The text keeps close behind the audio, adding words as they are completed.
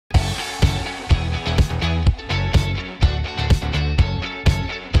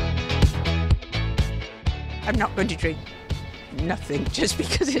I'm not going to drink nothing just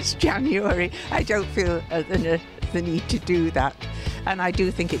because it's January. I don't feel the need to do that. And I do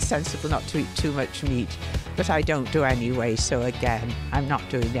think it's sensible not to eat too much meat, but I don't do anyway, so again, I'm not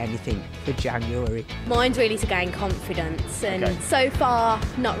doing anything for January. Mine's really to gain confidence, and so far,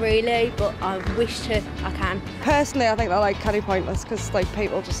 not really, but I wish I can. Personally, I think they're like kind of pointless because like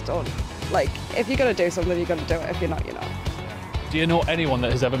people just don't, like, if you're going to do something, you're going to do it. If you're not, you're not. Do you know anyone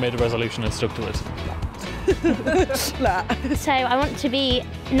that has ever made a resolution and stuck to it? Nah. So I want to be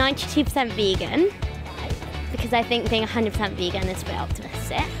 92% vegan, because I think being 100% vegan is a bit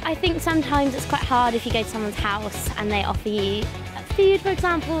optimistic. I think sometimes it's quite hard if you go to someone's house and they offer you food, for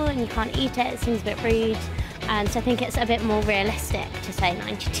example, and you can't eat it. It seems a bit rude. So I think it's a bit more realistic to say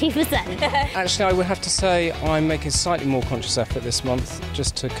 92%. Actually, I would have to say I'm making a slightly more conscious effort this month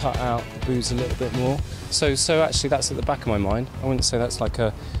just to cut out the booze a little bit more. So actually that's at the back of my mind. I wouldn't say that's like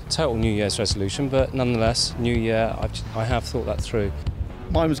a total New Year's resolution, but nonetheless, New Year, I have thought that through.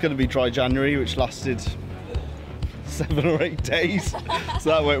 Mine was going to be dry January, which lasted 7 or 8 days, so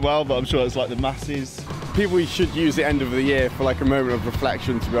that went well, but I'm sure it's like the masses. People should use the end of the year for like a moment of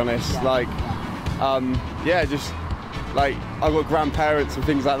reflection, to be honest. Just like I've got grandparents and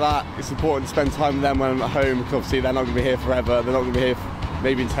things like that. It's important to spend time with them when I'm at home, because obviously they're not going to be here forever. They're not going to be here for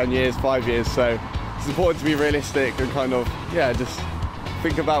maybe in 10 years, 5 years. So it's important to be realistic and kind of, just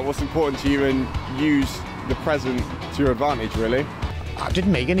think about what's important to you and use the present to your advantage, really. I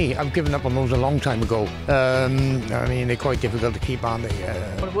didn't make any. I've given up on those a long time ago. I mean, they're quite difficult to keep, aren't they?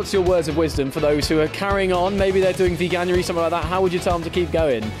 What's your words of wisdom for those who are carrying on? Maybe they're doing veganuary, something like that. How would you tell them to keep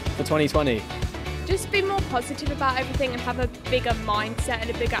going for 2020? Just be more positive about everything and have a bigger mindset and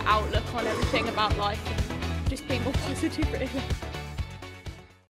a bigger outlook on everything about life. And just be more positive, really.